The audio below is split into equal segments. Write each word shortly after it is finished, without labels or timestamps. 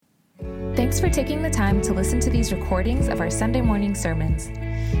Thanks for taking the time to listen to these recordings of our Sunday morning sermons.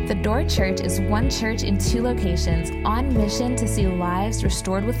 The Door Church is one church in two locations on mission to see lives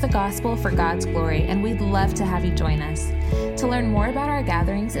restored with the gospel for God's glory, and we'd love to have you join us. To learn more about our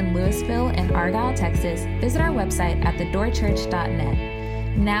gatherings in Lewisville and Argyle, Texas, visit our website at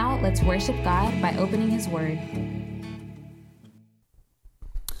thedoorchurch.net. Now, let's worship God by opening His Word.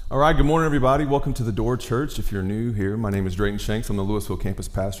 All right, good morning, everybody. Welcome to the Door Church. If you're new here, my name is Drayton Shanks. I'm the Lewisville campus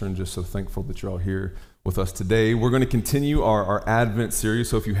pastor, and just so thankful that you're all here with us today. We're going to continue our Advent series,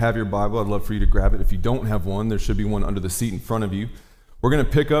 so if you have your Bible, I'd love for you to grab it. If you don't have one, there should be one under the seat in front of you. We're going to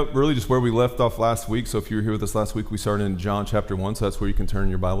pick up really just where we left off last week. So if you were here with us last week, we started in John chapter 1, so that's where you can turn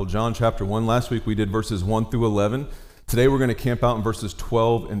your Bible. John chapter 1. Last week we did verses 1 through 11. Today we're going to camp out in verses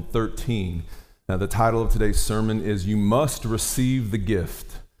 12 and 13. Now the title of today's sermon is You Must Receive the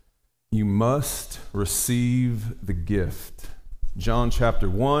Gift. You must receive the gift. John chapter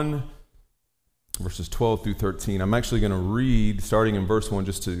 1, verses 12 through 13. I'm actually going to read, starting in verse 1,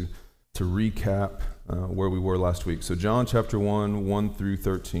 just to recap where we were last week. So John chapter 1, 1 through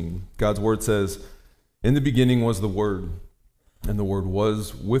 13. God's word says, "In the beginning was the Word, and the Word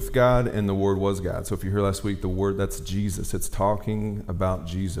was with God, and the Word was God." So if you heard last week, the Word, that's Jesus. It's talking about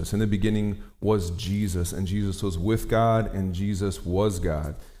Jesus. In the beginning was Jesus, and Jesus was with God, and Jesus was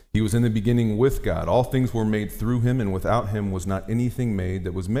God. He was in the beginning with God. All things were made through him, and without him was not anything made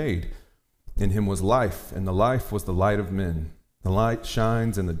that was made. In him was life, and the life was the light of men. The light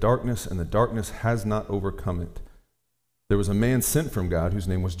shines in the darkness, and the darkness has not overcome it. There was a man sent from God whose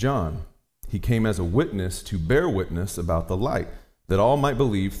name was John. He came as a witness to bear witness about the light, that all might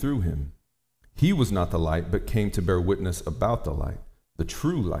believe through him. He was not the light, but came to bear witness about the light. The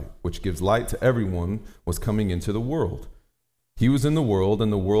true light, which gives light to everyone, was coming into the world. He was in the world,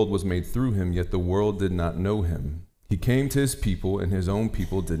 and the world was made through him, yet the world did not know him. He came to his people, and his own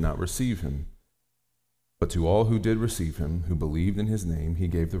people did not receive him. But to all who did receive him, who believed in his name, he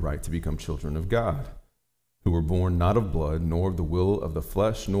gave the right to become children of God, who were born not of blood, nor of the will of the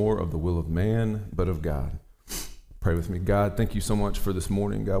flesh, nor of the will of man, but of God. Pray with me. God, thank you so much for this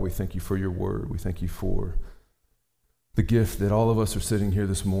morning. God, we thank you for your word. We thank you for the gift that all of us are sitting here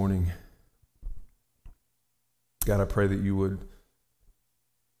this morning. God, I pray that you would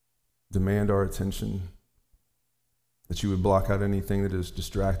demand our attention, that you would block out anything that is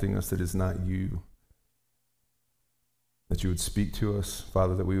distracting us that is not you, that you would speak to us,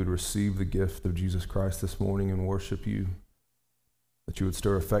 Father, that we would receive the gift of Jesus Christ this morning and worship you, that you would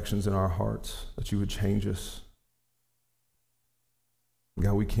stir affections in our hearts, that you would change us.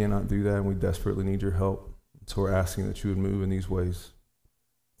 God, we cannot do that, and we desperately need your help, so we're asking that you would move in these ways.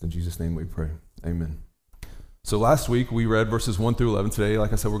 In Jesus' name we pray. Amen. So last week we read verses 1 through 11. Today,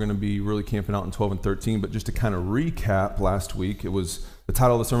 like I said, we're going to be really camping out in 12 and 13. But just to kind of recap last week, the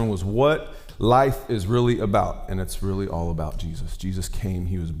title of the sermon was What Life is Really About. And it's really all about Jesus. Jesus came,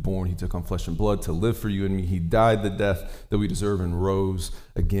 he was born, he took on flesh and blood to live for you and me. He died the death that we deserve and rose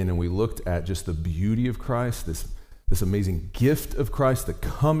again. And we looked at just the beauty of Christ, this amazing gift of Christ, the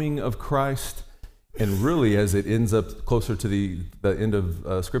coming of Christ. And really, as it ends up closer to the end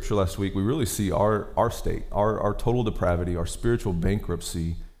of Scripture last week, we really see our state, our total depravity, our spiritual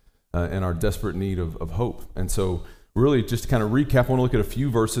bankruptcy, and our desperate need of hope. And so really, just to kind of recap, I want to look at a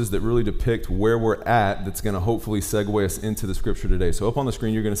few verses that really depict where we're at that's going to hopefully segue us into the Scripture today. So up on the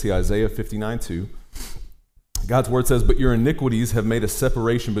screen, you're going to see Isaiah 59:2. God's word says, "But your iniquities have made a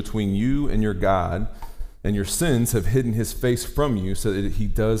separation between you and your God, and your sins have hidden his face from you so that he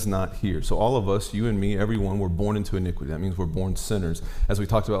does not hear." So all of us, you and me, everyone, we're born into iniquity. That means we're born sinners. As we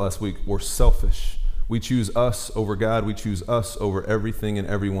talked about last week, we're selfish. We choose us over God. We choose us over everything and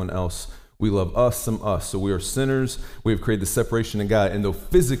everyone else. We love us, some us. So we are sinners. We have created the separation in God. And though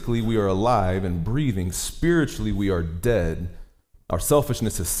physically we are alive and breathing, spiritually we are dead. Our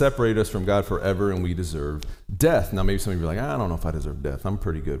selfishness has separated us from God forever, and we deserve death. Now, maybe some of you are like, I don't know if I deserve death. I'm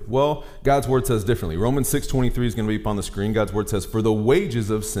pretty good. Well, God's word says differently. Romans 6:23 is going to be up on the screen. God's word says, "For the wages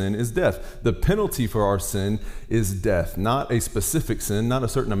of sin is death." The penalty for our sin is death. Not a specific sin, not a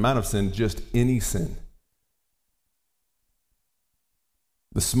certain amount of sin, just any sin.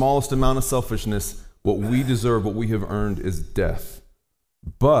 The smallest amount of selfishness, what we deserve, what we have earned, is death.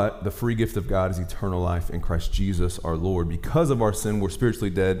 But the free gift of God is eternal life in Christ Jesus our Lord. Because of our sin, we're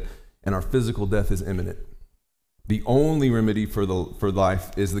spiritually dead, and our physical death is imminent. The only remedy for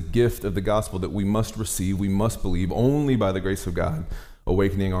life is the gift of the gospel that we must receive, we must believe, only by the grace of God,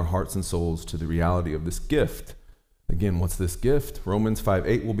 awakening our hearts and souls to the reality of this gift. Again, what's this gift? Romans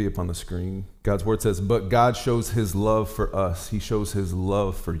 5:8 will be up on the screen. God's word says, "But God shows his love for us." He shows his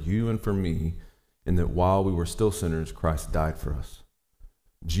love for you and for me, in that while we were still sinners, Christ died for us.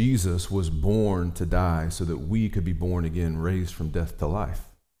 Jesus was born to die so that we could be born again, raised from death to life.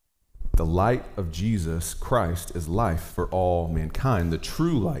 The light of Jesus Christ is life for all mankind. The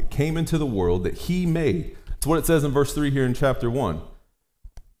true light came into the world that he made. That's what it says in verse 3 here in chapter 1.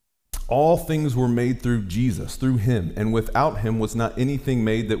 All things were made through Jesus, through him, and without him was not anything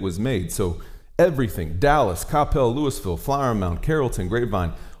made that was made. So everything, Dallas, Coppell, Lewisville, Flower Mound, Carrollton,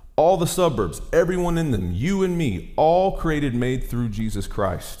 Grapevine, all the suburbs, everyone in them, you and me, all created, made through Jesus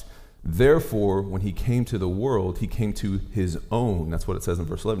Christ. Therefore, when he came to the world, he came to his own. That's what it says in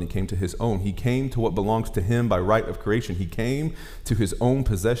verse 11. He came to his own. He came to what belongs to him by right of creation. He came to his own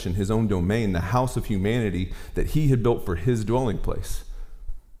possession, his own domain, the house of humanity that he had built for his dwelling place.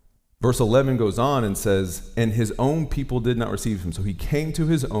 Verse 11 goes on and says, and his own people did not receive him. So he came to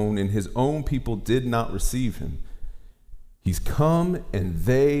his own, and his own people did not receive him. He's come, and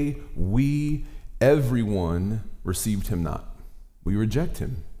we, everyone received him not. We reject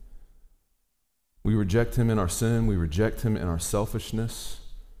him. We reject him in our sin. We reject him in our selfishness.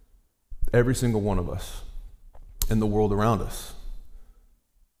 Every single one of us in the world around us.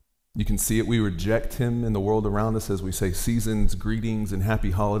 You can see it. We reject him in the world around us as we say seasons, greetings, and happy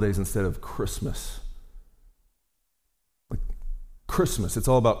holidays instead of Christmas. Like Christmas, it's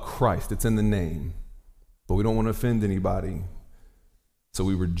all about Christ. It's in the name. But we don't want to offend anybody. So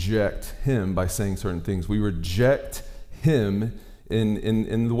we reject him by saying certain things. We reject him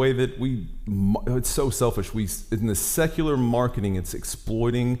in the way that it's so selfish. In the secular marketing, it's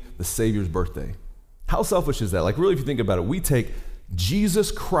exploiting the Savior's birthday. How selfish is that? Like really, if you think about it, we take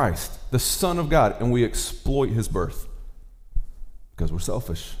Jesus Christ, the Son of God, and we exploit his birth because we're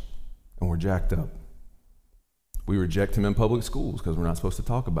selfish and we're jacked up. We reject him in public schools because we're not supposed to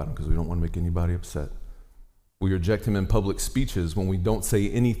talk about him because we don't want to make anybody upset. We reject him in public speeches when we don't say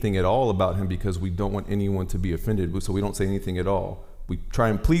anything at all about him because we don't want anyone to be offended, so we don't say anything at all. We try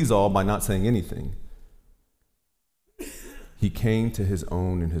and please all by not saying anything. He came to his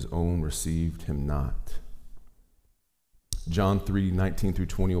own, and his own received him not. John 3:19 through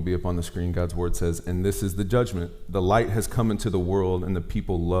 20 will be up on the screen. God's word says, and this is the judgment. The light has come into the world, and the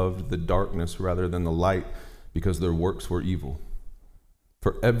people loved the darkness rather than the light because their works were evil.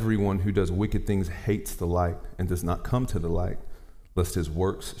 For everyone who does wicked things hates the light and does not come to the light, lest his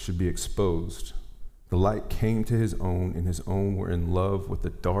works should be exposed. The light came to his own, and his own were in love with the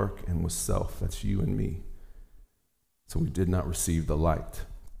dark and with self. That's you and me. So we did not receive the light.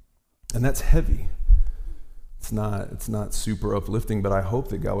 And that's heavy. It's not super uplifting, but I hope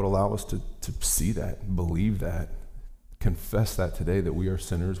that God would allow us to see that, believe that, confess that today, that we are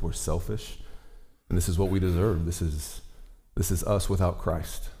sinners, we're selfish, and this is what we deserve. This is us without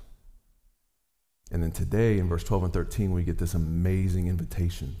Christ. And then today in verse 12 and 13, we get this amazing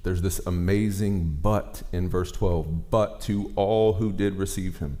invitation. There's this amazing but in verse 12. But to all who did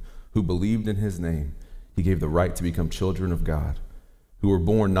receive him, who believed in his name, he gave the right to become children of God, who were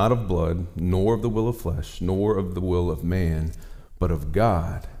born not of blood, nor of the will of flesh, nor of the will of man, but of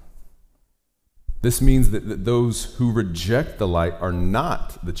God. This means that those who reject the light are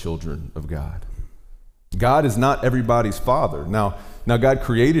not the children of God. God is not everybody's father. Now God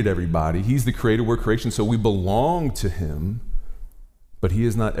created everybody. He's the creator. We're creation, so we belong to him, but he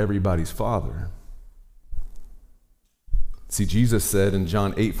is not everybody's father. See, Jesus said in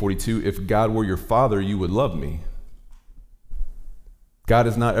John 8:42, if God were your father, you would love me. God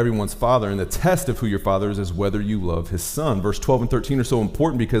is not everyone's father, and the test of who your father is whether you love his son. Verse 12 and 13 are so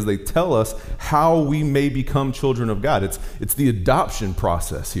important because they tell us how we may become children of God. It's the adoption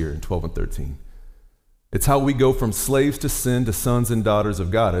process here in 12 and 13. It's how we go from slaves to sin to sons and daughters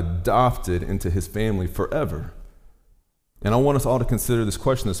of God, adopted into his family forever. And I want us all to consider this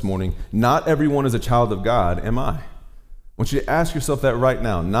question this morning. Not everyone is a child of God, am I? I want you to ask yourself that right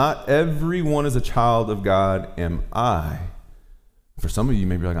now. Not everyone is a child of God, am I? For some of you, you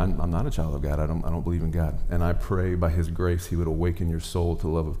may be like, I'm not a child of God. I don't believe in God. And I pray by his grace, he would awaken your soul to the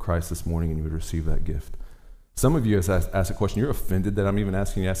love of Christ this morning and you would receive that gift. Some of you have asked a question. You're offended that I'm even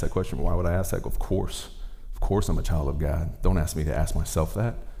asking you to ask that question. Why would I ask that? Of course I'm a child of God. Don't ask me to ask myself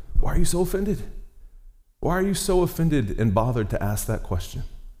that. Why are you so offended? Why are you so offended and bothered to ask that question?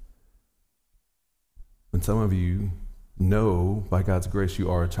 And some of you know by God's grace you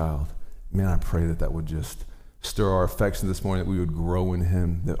are a child. Man, I pray that would just stir our affection this morning, that we would grow in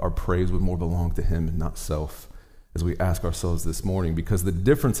him, that our praise would more belong to him and not self as we ask ourselves this morning, because the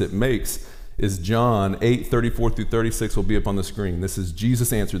difference it makes is John 8:34 through 36 will be up on the screen. This is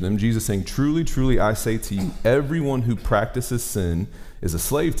Jesus answered them. Jesus saying, truly, truly, I say to you, everyone who practices sin is a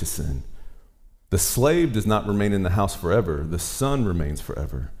slave to sin. The slave does not remain in the house forever. The son remains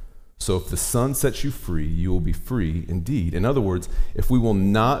forever. So if the Son sets you free, you will be free indeed. In other words, if we will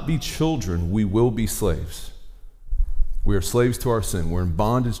not be children, we will be slaves. We are slaves to our sin. We're in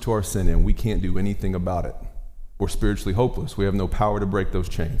bondage to our sin, and we can't do anything about it. We're spiritually hopeless. We have no power to break those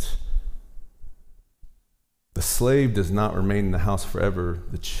chains. The slave does not remain in the house forever.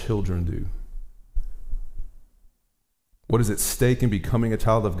 The children do. What is at stake in becoming a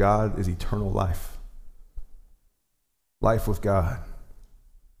child of God is eternal life. Life with God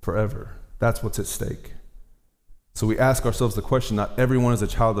forever. That's what's at stake. So we ask ourselves the question, not everyone is a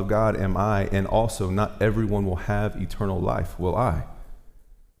child of God, am I? And also, not everyone will have eternal life, will I?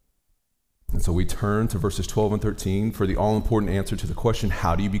 And so we turn to verses 12 and 13 for the all-important answer to the question,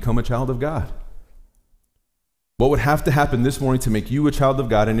 how do you become a child of God? What would have to happen this morning to make you a child of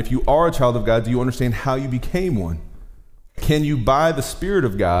God? And if you are a child of God, do you understand how you became one? Can you, by the Spirit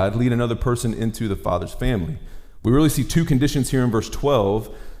of God, lead another person into the Father's family? We really see two conditions here in verse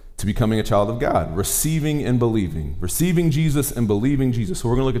 12 to becoming a child of God: receiving and believing. Receiving Jesus and believing Jesus. So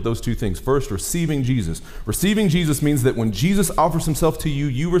we're going to look at those two things. First, receiving Jesus. Receiving Jesus means that when Jesus offers himself to you,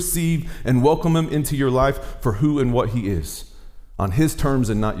 you receive and welcome him into your life for who and what he is, on his terms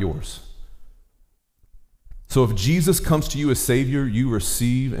and not yours. So if Jesus comes to you as Savior, you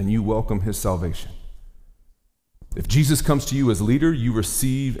receive and you welcome his salvation. If Jesus comes to you as leader, you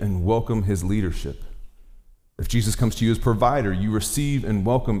receive and welcome his leadership. If Jesus comes to you as provider, you receive and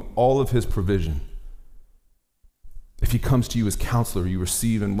welcome all of his provision. If he comes to you as counselor, you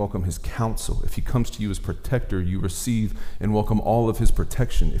receive and welcome his counsel. If he comes to you as protector, you receive and welcome all of his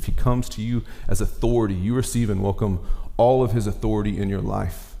protection. If he comes to you as authority, you receive and welcome all of his authority in your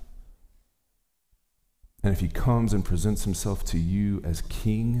life. And if he comes and presents himself to you as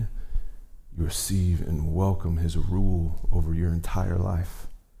king, you receive and welcome his rule over your entire life.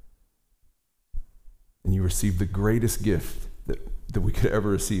 And you receive the greatest gift that we could ever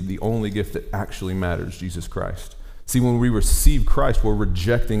receive, the only gift that actually matters, Jesus Christ. See, when we receive Christ, we're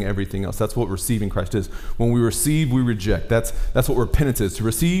rejecting everything else. That's what receiving Christ is. When we receive, we reject. That's what repentance is. To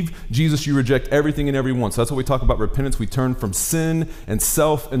receive Jesus, you reject everything and everyone. So that's what we talk about repentance. We turn from sin and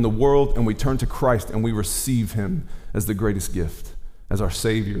self and the world, and we turn to Christ, and we receive him as the greatest gift, as our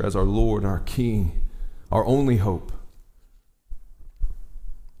Savior, as our Lord, our King, our only hope.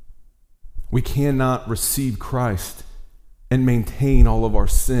 We cannot receive Christ and maintain all of our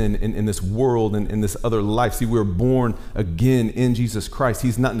sin in this world and in this other life. See, we're born again in Jesus Christ.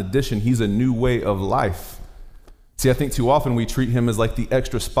 He's not an addition. He's a new way of life. See, I think too often we treat him as like the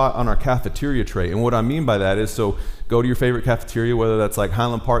extra spot on our cafeteria tray. And what I mean by that is, so go to your favorite cafeteria, whether that's like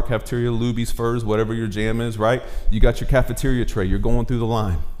Highland Park cafeteria, Luby's, Furs, whatever your jam is, right? You got your cafeteria tray. You're going through the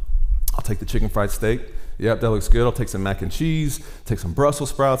line. I'll take the chicken fried steak. Yep, that looks good. I'll take some mac and cheese, take some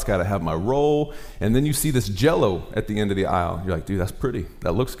Brussels sprouts, got to have my roll. And then you see this Jell-O at the end of the aisle. You're like, dude, that's pretty.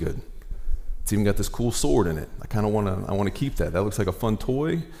 That looks good. It's even got this cool sword in it. I want to keep that. That looks like a fun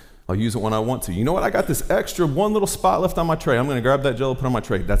toy. I'll use it when I want to. You know what? I got this extra one little spot left on my tray. I'm going to grab that Jell-O, put it on my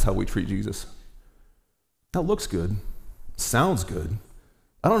tray. That's how we treat Jesus. That looks good. Sounds good.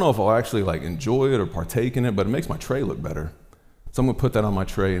 I don't know if I'll actually like enjoy it or partake in it, but it makes my tray look better. So I'm going to put that on my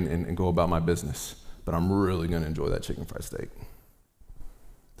tray and go about my business. But I'm really going to enjoy that chicken fried steak.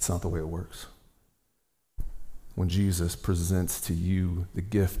 It's not the way it works. When Jesus presents to you the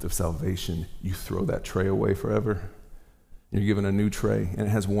gift of salvation, you throw that tray away forever. You're given a new tray, and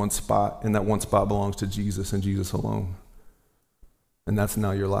it has one spot, and that one spot belongs to Jesus and Jesus alone. And that's now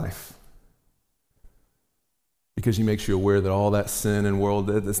your life. Because he makes you aware that all that sin and world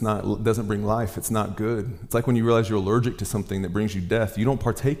doesn't bring life. It's not good. It's like when you realize you're allergic to something that brings you death. You don't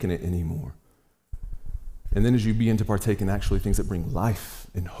partake in it anymore. And then as you begin to partake in actually things that bring life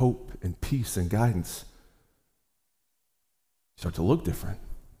and hope and peace and guidance, you start to look different.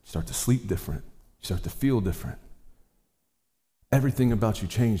 You start to sleep different. You start to feel different. Everything about you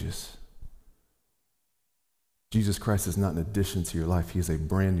changes. Jesus Christ is not an addition to your life. He is a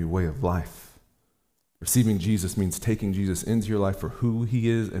brand new way of life. Receiving Jesus means taking Jesus into your life for who he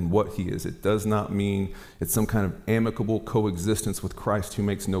is and what he is. It does not mean it's some kind of amicable coexistence with Christ who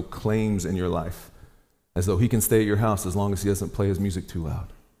makes no claims in your life, as though he can stay at your house as long as he doesn't play his music too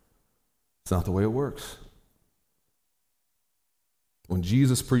loud. It's not the way it works. When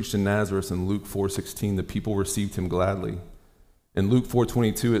Jesus preached in Nazareth in Luke 4:16, the people received him gladly. In Luke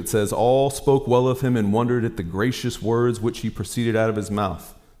 4:22, it says, all spoke well of him and wondered at the gracious words which he proceeded out of his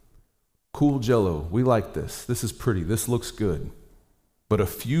mouth. Cool Jell-O, we like this. This is pretty. This looks good. But a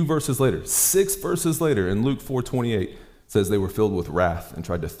few verses later, 6 verses later, in Luke 4:28, it says they were filled with wrath and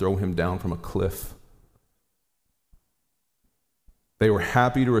tried to throw him down from a cliff. They were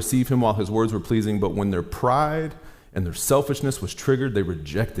happy to receive him while his words were pleasing, but when their pride and their selfishness was triggered, they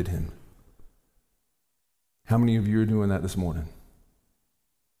rejected him. How many of you are doing that this morning?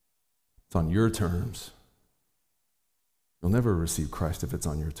 It's on your terms. You'll never receive Christ if it's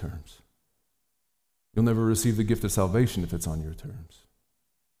on your terms. You'll never receive the gift of salvation if it's on your terms.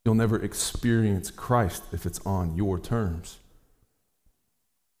 You'll never experience Christ if it's on your terms.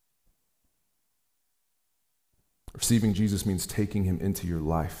 Receiving Jesus means taking him into your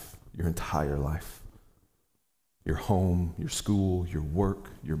life, your entire life. Your home, your school, your work,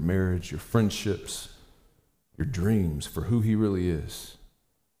 your marriage, your friendships, your dreams for who he really is.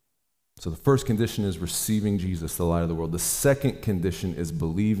 So the first condition is receiving Jesus, the light of the world. The second condition is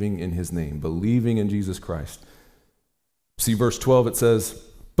believing in his name, believing in Jesus Christ. See verse 12, it says,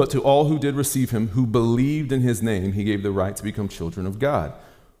 "But to all who did receive him, who believed in his name, he gave the right to become children of God."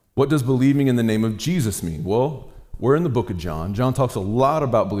 What does believing in the name of Jesus mean? Well, we're in the book of John. John talks a lot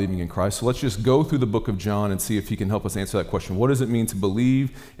about believing in Christ. So let's just go through the book of John and see if he can help us answer that question. What does it mean to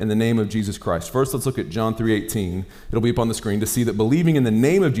believe in the name of Jesus Christ? First, let's look at John 3:18. It'll be up on the screen to see that believing in the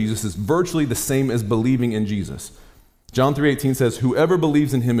name of Jesus is virtually the same as believing in Jesus. John 3:18 says, "Whoever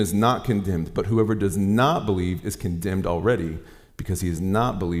believes in him is not condemned, but whoever does not believe is condemned already, because he has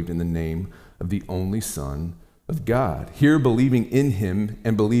not believed in the name of the only Son of God." Here, believing in him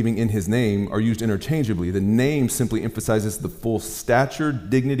and believing in his name are used interchangeably. The name simply emphasizes the full stature,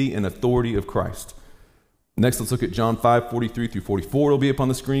 dignity, and authority of Christ. Next, let's look at John 5:43 through 44. It'll be up on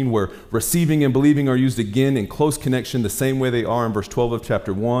the screen, where receiving and believing are used again in close connection, the same way they are in verse 12 of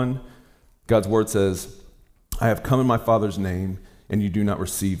chapter 1. God's word says, "I have come in my Father's name, and you do not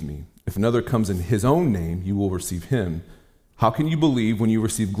receive me. If another comes in his own name, you will receive him. How can you believe when you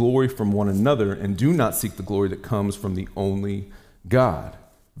receive glory from one another and do not seek the glory that comes from the only God?"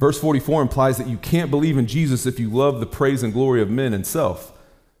 Verse 44 implies that you can't believe in Jesus if you love the praise and glory of men and self.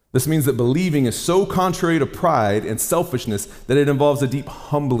 This means that believing is so contrary to pride and selfishness that it involves a deep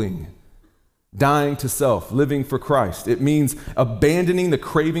humbling, dying to self, living for Christ. It means abandoning the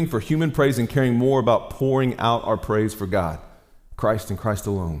craving for human praise and caring more about pouring out our praise for God, Christ and Christ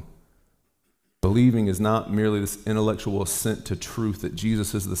alone. Believing is not merely this intellectual assent to truth that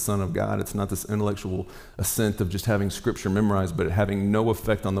Jesus is the Son of God. It's not this intellectual assent of just having Scripture memorized, but having no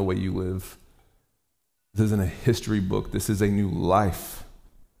effect on the way you live. This isn't a history book. This is a new life.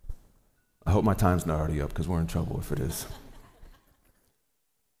 I hope my time's not already up, because we're in trouble if it is.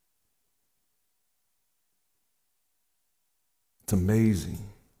 It's amazing.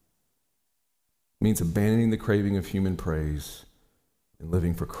 It means abandoning the craving of human praise and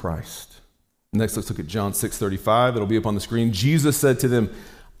living for Christ. Next, let's look at John 6:35. It'll be up on the screen. Jesus said to them,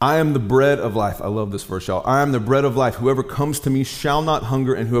 "I am the bread of life." I love this verse, y'all. "I am the bread of life. Whoever comes to me shall not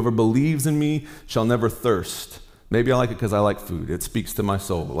hunger, and whoever believes in me shall never thirst." Maybe I like it because I like food. It speaks to my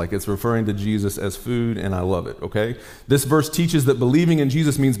soul. Like, it's referring to Jesus as food, and I love it, okay? This verse teaches that believing in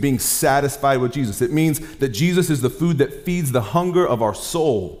Jesus means being satisfied with Jesus. It means that Jesus is the food that feeds the hunger of our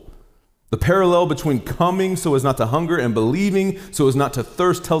soul. The parallel between coming so as not to hunger and believing so as not to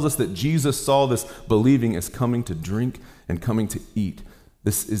thirst tells us that Jesus saw this believing as coming to drink and coming to eat.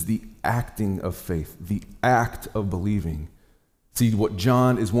 This is the acting of faith, the act of believing. See, what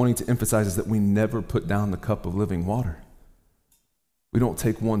John is wanting to emphasize is that we never put down the cup of living water. We don't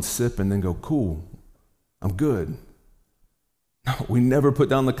take one sip and then go, "Cool, I'm good." No, we never put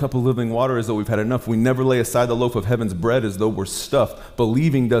down the cup of living water as though we've had enough. We never lay aside the loaf of heaven's bread as though we're stuffed.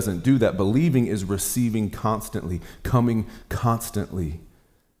 Believing doesn't do that. Believing is receiving constantly, coming constantly.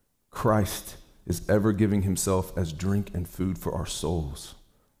 Christ is ever giving himself as drink and food for our souls.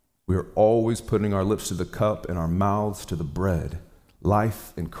 We are always putting our lips to the cup and our mouths to the bread.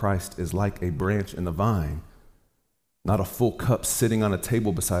 Life in Christ is like a branch in the vine, not a full cup sitting on a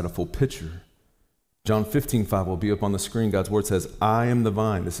table beside a full pitcher. John 15:5 will be up on the screen. God's word says, "I am the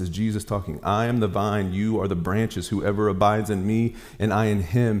vine." This is Jesus talking. "I am the vine, you are the branches. Whoever abides in me and I in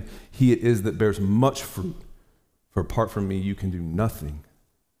him, he it is that bears much fruit. For apart from me, you can do nothing."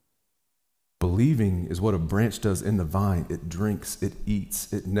 Believing is what a branch does in the vine. It drinks, it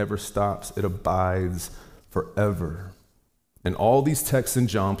eats, it never stops, it abides forever. And all these texts in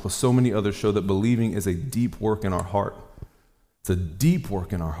John, plus so many others, show that believing is a deep work in our heart. It's a deep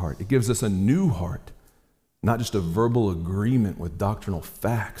work in our heart. It gives us a new heart, not just a verbal agreement with doctrinal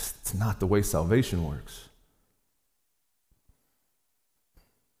facts. It's not the way salvation works.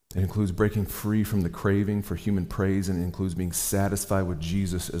 It includes breaking free from the craving for human praise, and it includes being satisfied with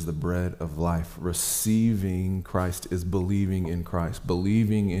Jesus as the bread of life. Receiving Christ is believing in Christ.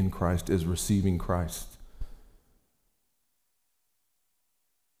 Believing in Christ is receiving Christ.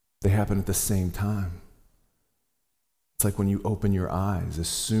 They happen at the same time. It's like when you open your eyes. As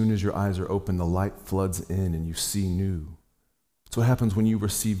soon as your eyes are open, the light floods in and you see new. That's what happens when you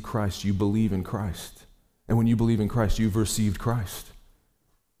receive Christ. You believe in Christ. And when you believe in Christ, you've received Christ.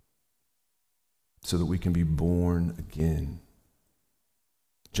 So that we can be born again.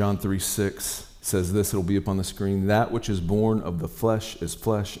 John 3:6 says this, it'll be up on the screen. That which is born of the flesh is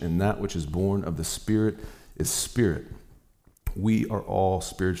flesh, and that which is born of the Spirit is spirit. We are all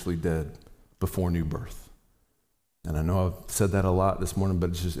spiritually dead before new birth. And I know I've said that a lot this morning,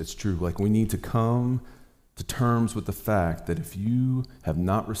 but it's true. Like, we need to come to terms with the fact that if you have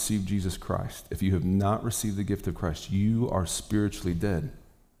not received Jesus Christ, if you have not received the gift of Christ, you are spiritually dead.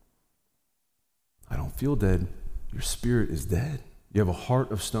 I don't feel dead. Your spirit is dead. You have a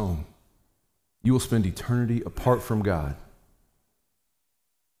heart of stone. You will spend eternity apart from God.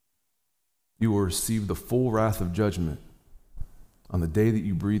 You will receive the full wrath of judgment on the day that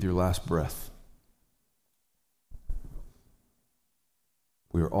you breathe your last breath.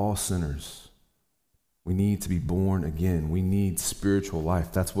 We are all sinners. We need to be born again. We need spiritual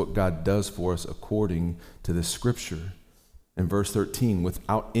life. That's what God does for us according to this scripture. In verse 13,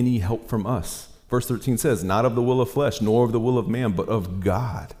 without any help from us. Verse 13 says, not of the will of flesh, nor of the will of man, but of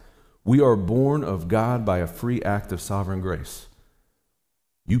God. We are born of God by a free act of sovereign grace.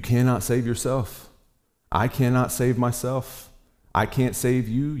 You cannot save yourself. I cannot save myself. I can't save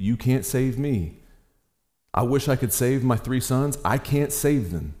you. You can't save me. I wish I could save my 3 sons. I can't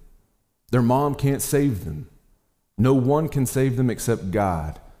save them. Their mom can't save them. No one can save them except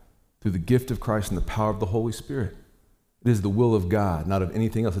God through the gift of Christ and the power of the Holy Spirit. It is the will of God, not of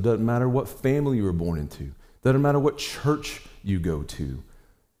anything else. It doesn't matter what family you were born into. It doesn't matter what church you go to.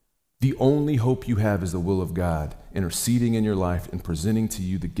 The only hope you have is the will of God interceding in your life and presenting to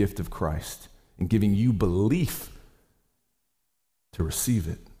you the gift of Christ and giving you belief to receive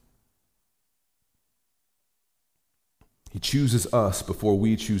it. He chooses us before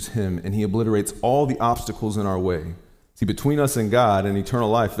we choose him, and he obliterates all the obstacles in our way. See, between us and God and eternal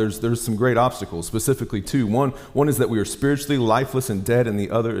life, there's some great obstacles, specifically 2. One is that we are spiritually lifeless and dead, and the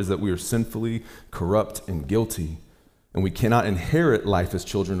other is that we are sinfully corrupt and guilty. And we cannot inherit life as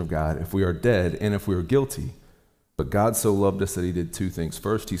children of God if we are dead and if we are guilty. But God so loved us that he did 2 things.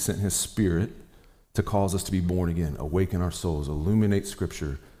 First, he sent his Spirit to cause us to be born again, awaken our souls, illuminate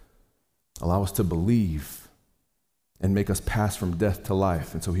Scripture, allow us to believe, and make us pass from death to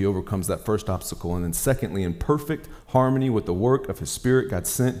life. And so he overcomes that first obstacle. And then secondly, in perfect harmony with the work of his Spirit, God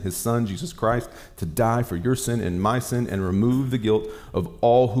sent his Son, Jesus Christ, to die for your sin and my sin and remove the guilt of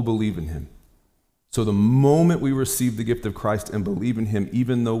all who believe in him. So the moment we receive the gift of Christ and believe in him,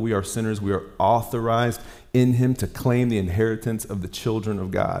 even though we are sinners, we are authorized in him to claim the inheritance of the children of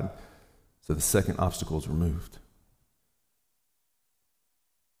God. So the second obstacle is removed.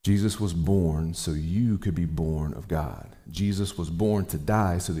 Jesus was born so you could be born of God. Jesus was born to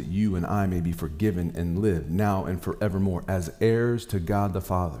die so that you and I may be forgiven and live now and forevermore as heirs to God the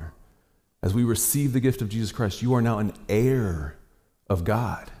Father. As we receive the gift of Jesus Christ, you are now an heir of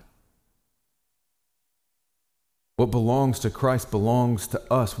God. What belongs to Christ belongs to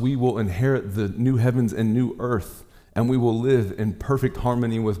us. We will inherit the new heavens and new earth, and we will live in perfect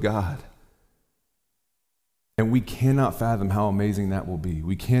harmony with God. And we cannot fathom how amazing that will be.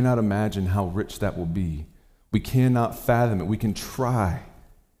 We cannot imagine how rich that will be. We cannot fathom it. We can try.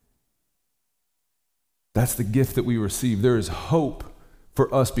 That's the gift that we receive. There is hope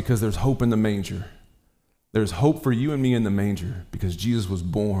for us because there's hope in the manger. There's hope for you and me in the manger because Jesus was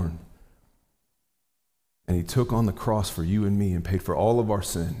born. And he took on the cross for you and me and paid for all of our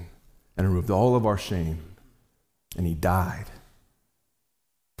sin and removed all of our shame. And he died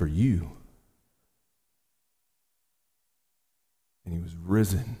for you. And he was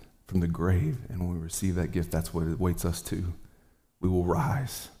risen from the grave. And when we receive that gift, that's what it awaits us too. We will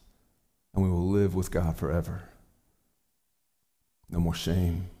rise and we will live with God forever. No more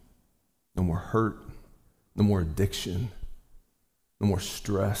shame, no more hurt, no more addiction, no more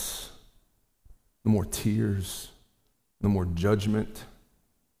stress, no more tears, no more judgment,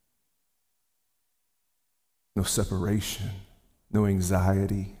 no separation, no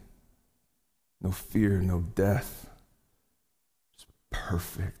anxiety, no fear, no death.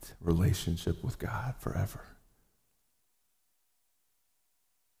 Perfect relationship with God forever.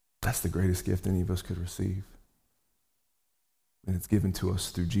 That's the greatest gift any of us could receive. And it's given to us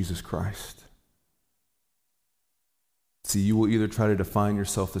through Jesus Christ. See, you will either try to define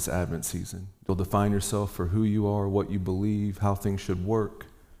yourself this Advent season. You'll define yourself for who you are, what you believe, how things should work.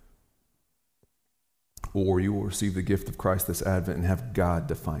 Or you will receive the gift of Christ this Advent and have God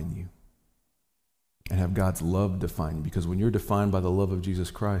define you. And have God's love define you. Because when you're defined by the love of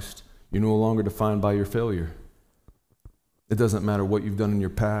Jesus Christ, you're no longer defined by your failure. It doesn't matter what you've done in your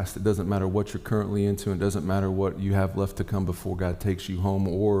past. It doesn't matter what you're currently into. It doesn't matter what you have left to come before God takes you home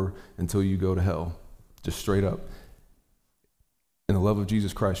or until you go to hell. Just straight up. In the love of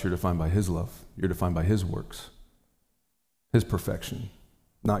Jesus Christ, you're defined by his love. You're defined by his works, his perfection,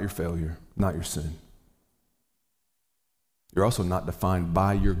 not your failure, not your sin. You're also not defined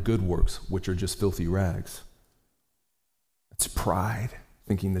by your good works, which are just filthy rags. It's pride,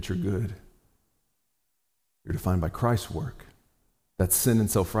 thinking that you're good. You're defined by Christ's work. That's sin and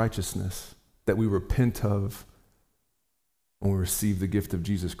self-righteousness that we repent of when we receive the gift of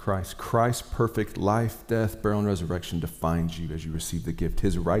Jesus Christ. Christ's perfect life, death, burial, and resurrection defines you as you receive the gift.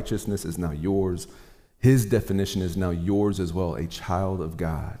 His righteousness is now yours. His definition is now yours as well, a child of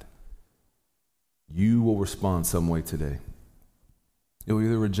God. You will respond some way today. You'll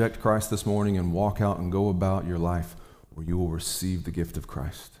either reject Christ this morning and walk out and go about your life, or you will receive the gift of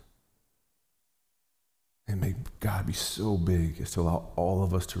Christ. And may God be so big as to allow all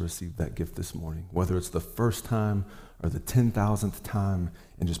of us to receive that gift this morning, whether it's the first time or the 10,000th time,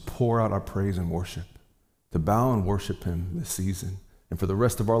 and just pour out our praise and worship, to bow and worship him this season and for the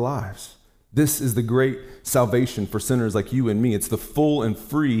rest of our lives. This is the great salvation for sinners like you and me. It's the full and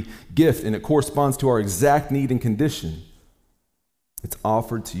free gift, and it corresponds to our exact need and condition. It's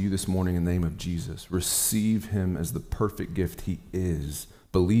offered to you this morning in the name of Jesus. Receive him as the perfect gift he is.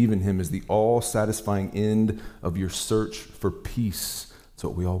 Believe in him as the all-satisfying end of your search for peace. That's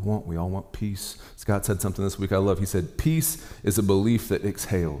what we all want. We all want peace. Scott said something this week I love. He said, peace is a belief that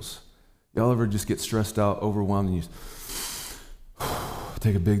exhales. Y'all ever just get stressed out, overwhelmed, and you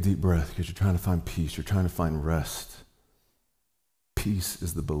take a big, deep breath because you're trying to find peace. You're trying to find rest. Peace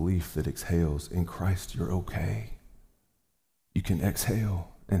is the belief that exhales. In Christ, you're okay. You can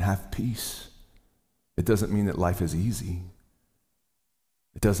exhale and have peace. It doesn't mean that life is easy.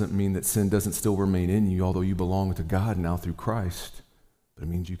 It doesn't mean that sin doesn't still remain in you, although you belong to God now through Christ. But it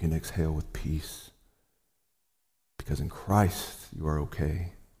means you can exhale with peace. Because in Christ, you are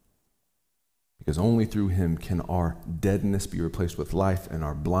okay. Because only through him can our deadness be replaced with life and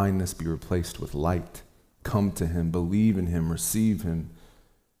our blindness be replaced with light. Come to him, believe in him, receive him,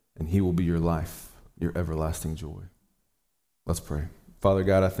 and he will be your life, your everlasting joy. Let's pray. Father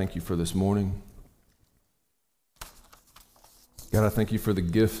God, I thank you for this morning. God, I thank you for the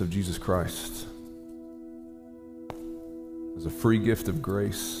gift of Jesus Christ. It's a free gift of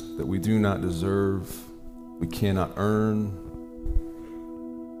grace that we do not deserve, we cannot earn.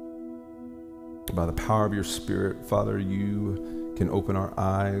 By the power of your Spirit, Father, you can open our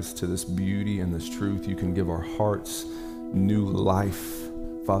eyes to this beauty and this truth. You can give our hearts new life.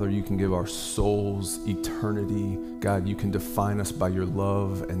 Father, you can give our souls eternity. God, you can define us by your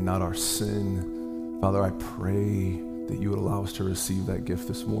love and not our sin. Father, I pray that you would allow us to receive that gift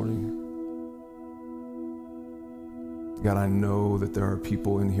this morning. God, I know that there are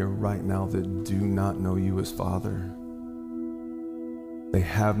people in here right now that do not know you as Father. They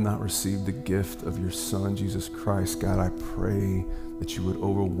have not received the gift of your Son, Jesus Christ. God, I pray that you would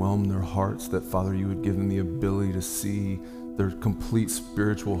overwhelm their hearts, that, Father, you would give them the ability to see their complete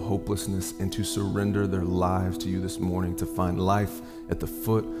spiritual hopelessness and to surrender their lives to you this morning, to find life at the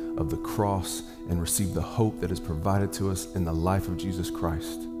foot of the cross and receive the hope that is provided to us in the life of Jesus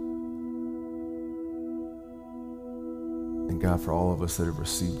Christ. And God, for all of us that have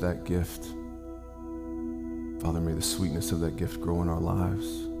received that gift, Father, may the sweetness of that gift grow in our lives.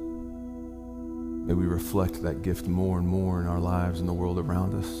 May we reflect that gift more and more in our lives and the world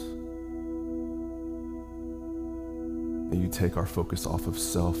around us. May you take our focus off of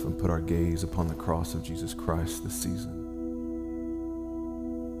self and put our gaze upon the cross of Jesus Christ this season.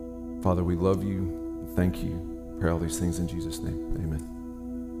 Father, we love you. Thank you. Pray all these things in Jesus' name. Amen.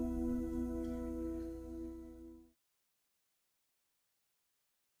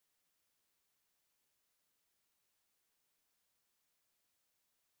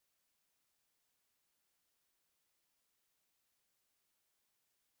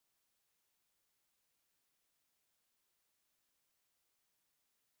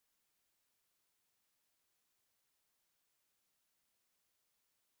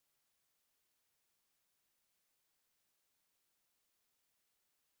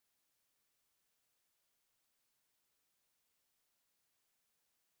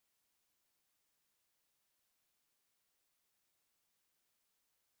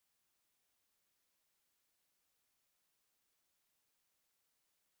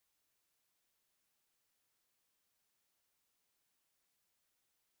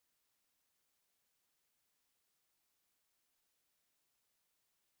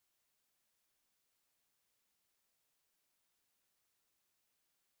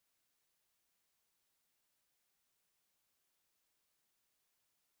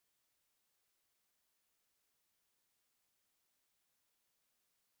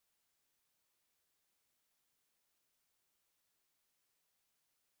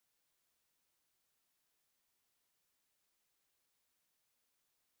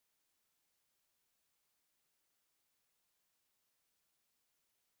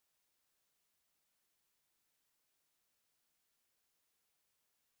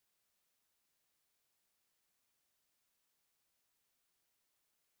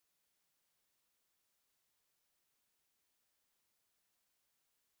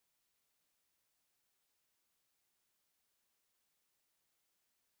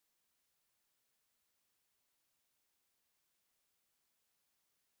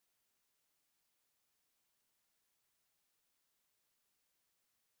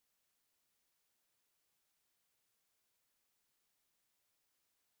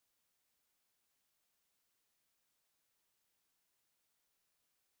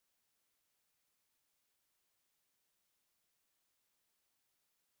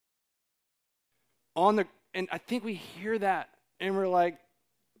 and I think we hear that and we're like,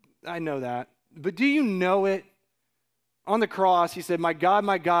 I know that. But do you know it? On the cross, he said, my God,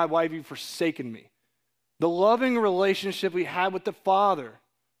 why have you forsaken me? The loving relationship we had with the Father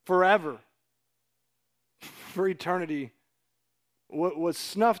forever, for eternity, was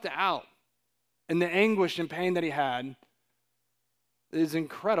snuffed out. And the anguish and pain that he had is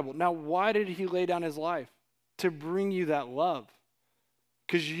incredible. Now, why did he lay down his life? To bring you that love.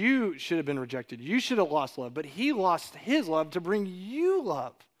 Because you should have been rejected. You should have lost love. But he lost his love to bring you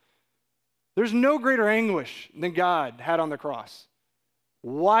love. There's no greater anguish than God had on the cross.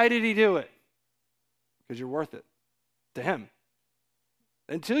 Why did he do it? Because you're worth it to him.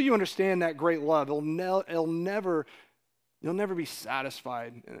 Until you understand that great love, you'll never be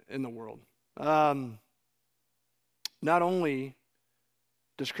satisfied in the world. Not only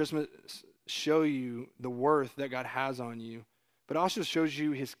does Christmas show you the worth that God has on you, but also shows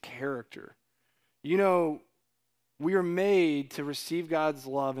you his character. You know, we are made to receive God's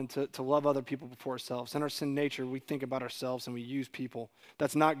love and to love other people before ourselves. In our sin nature, we think about ourselves and we use people.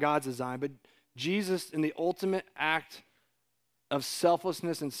 That's not God's design. But Jesus, in the ultimate act of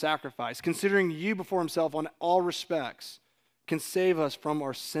selflessness and sacrifice, considering you before himself on all respects, can save us from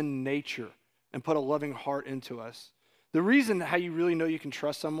our sin nature and put a loving heart into us. The reason how you really know you can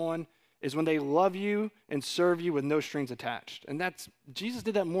trust someone is when they love you and serve you with no strings attached. And Jesus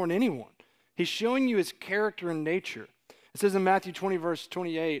did that more than anyone. He's showing you his character and nature. It says in Matthew 20, verse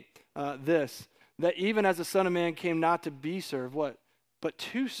 28, that even as the Son of Man came not to be served, what? But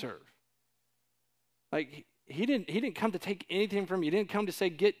to serve. Like, he didn't come to take anything from you. He didn't come to say,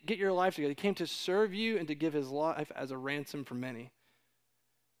 get your life together. He came to serve you and to give his life as a ransom for many.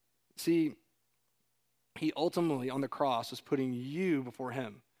 See, he ultimately on the cross was putting you before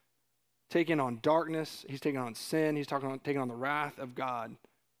him. Taking on darkness, he's taking on sin, he's taking on the wrath of God.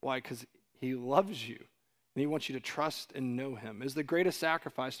 Why? Because he loves you, and he wants you to trust and know him. It's the greatest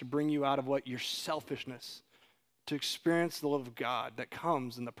sacrifice to bring you out of your selfishness, to experience the love of God that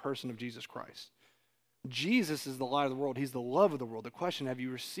comes in the person of Jesus Christ. Jesus is the light of the world. He's the love of the world. The question, have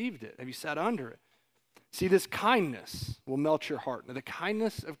you received it? Have you sat under it? See, this kindness will melt your heart. Now, the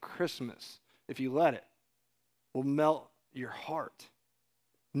kindness of Christmas, if you let it, will melt your heart.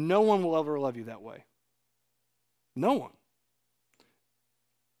 No one will ever love you that way. No one.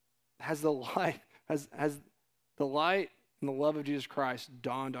 Has the light and the love of Jesus Christ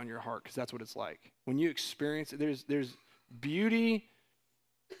dawned on your heart? Because that's what it's like. When you experience it, there's beauty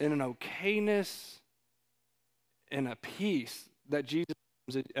and an okayness and a peace that Jesus,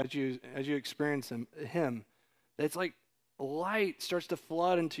 as you experience him, it's like light starts to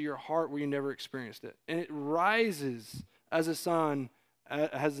flood into your heart where you never experienced it. And it rises as a sun,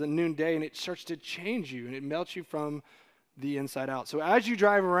 has a noonday, and it starts to change you, and it melts you from the inside out. So as you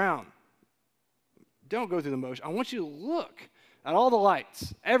drive around, don't go through the motion. I want you to look at all the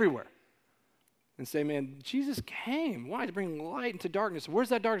lights everywhere and say, man, Jesus came. Why? To bring light into darkness. Where's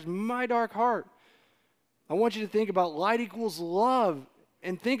that darkness? My dark heart. I want you to think about light equals love,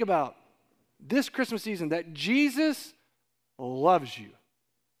 and think about this Christmas season that Jesus loves you.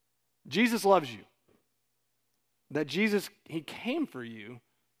 Jesus loves you. That Jesus, he came for you,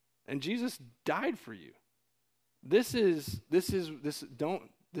 and Jesus died for you. This is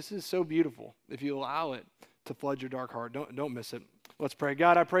so beautiful. If you allow it to flood your dark heart, don't miss it. Let's pray.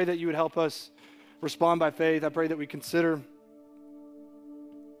 God, I pray that you would help us respond by faith. I pray that we consider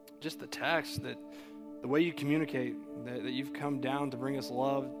just the text, that the way you communicate, that you've come down to bring us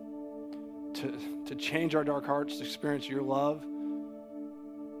love, to change our dark hearts, to experience your love.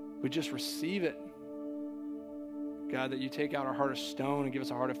 We just receive it. God, that you take out our heart of stone and give us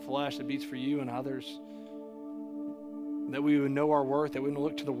a heart of flesh that beats for you and others. That we would know our worth, that we wouldn't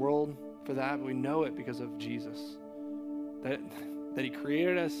look to the world for that, but we know it because of Jesus. That he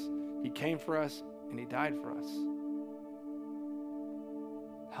created us, he came for us, and he died for us.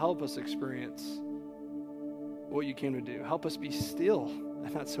 Help us experience what you came to do. Help us be still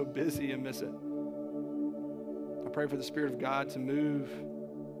and not so busy and miss it. I pray for the Spirit of God to move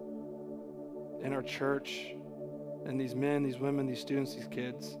in our church, and these men, these women, these students, these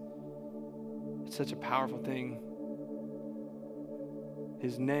kids. It's such a powerful thing.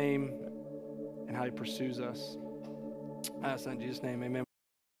 His name and how he pursues us. I ask that in Jesus' name, amen.